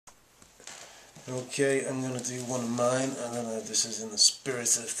Okay, I'm going to do one of mine. I don't know if this is in the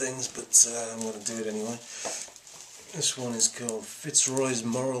spirit of things, but I'm going to do it anyway. This one is called Fitzroy's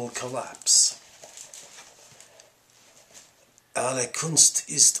Moral Collapse. Alle Kunst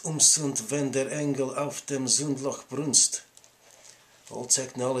ist umsonst, wenn der Engel auf dem Sundloch brunst. All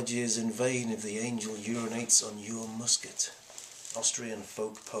technology is in vain if the angel urinates on your musket. Austrian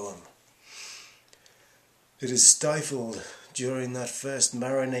folk poem. It is stifled during that first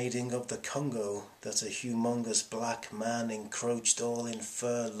marinating of the Congo that a humongous black man encroached all in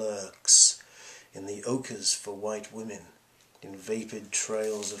fur lurks, in the ochres for white women, in vapid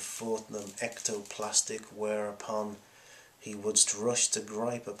trails of Fortnum ectoplastic, whereupon he wouldst rush to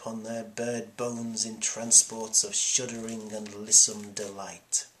gripe upon their bird bones in transports of shuddering and lissom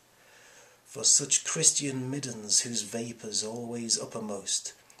delight. For such Christian middens whose vapours always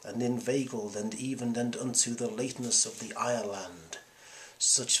uppermost, and inveigled and evened and unto the lateness of the Ireland,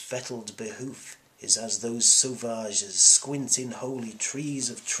 such fettled behoof is as those sauvages squint in holy trees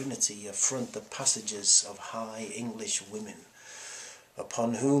of Trinity affront the passages of high English women,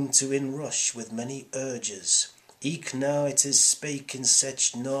 upon whom to inrush with many urges. Eke now it is spake in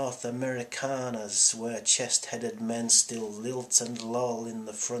such North Americanas, where chest-headed men still lilt and loll in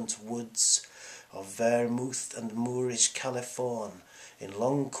the front woods of vermouth and Moorish California, in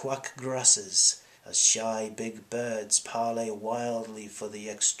long quack grasses, as shy big birds parley wildly for the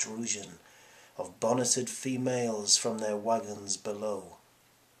extrusion of bonneted females from their wagons below.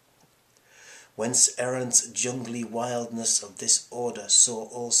 Whence errant jungly wildness of this order saw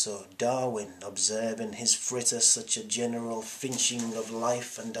also Darwin observe in his fritter such a general finching of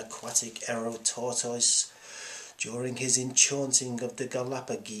life and aquatic arrow tortoise during his enchanting of the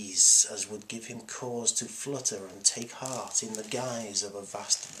Galapagos, as would give him cause to flutter and take heart in the guise of a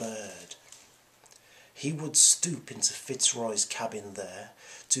vast bird. He would stoop into Fitzroy's cabin there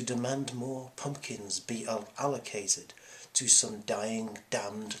to demand more pumpkins be allocated to some dying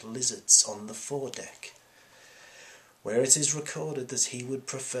damned lizards on the foredeck, where it is recorded that he would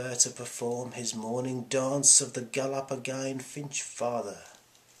prefer to perform his morning dance of the Galapagine finch father.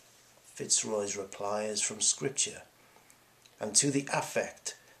 Fitzroy's reply is from Scripture, and to the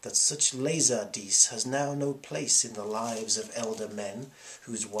affect that such lazardice has now no place in the lives of elder men,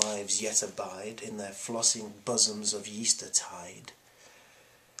 whose wives yet abide in their flossing bosoms of Eastertide.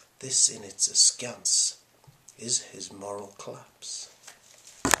 This in its askance is his moral collapse.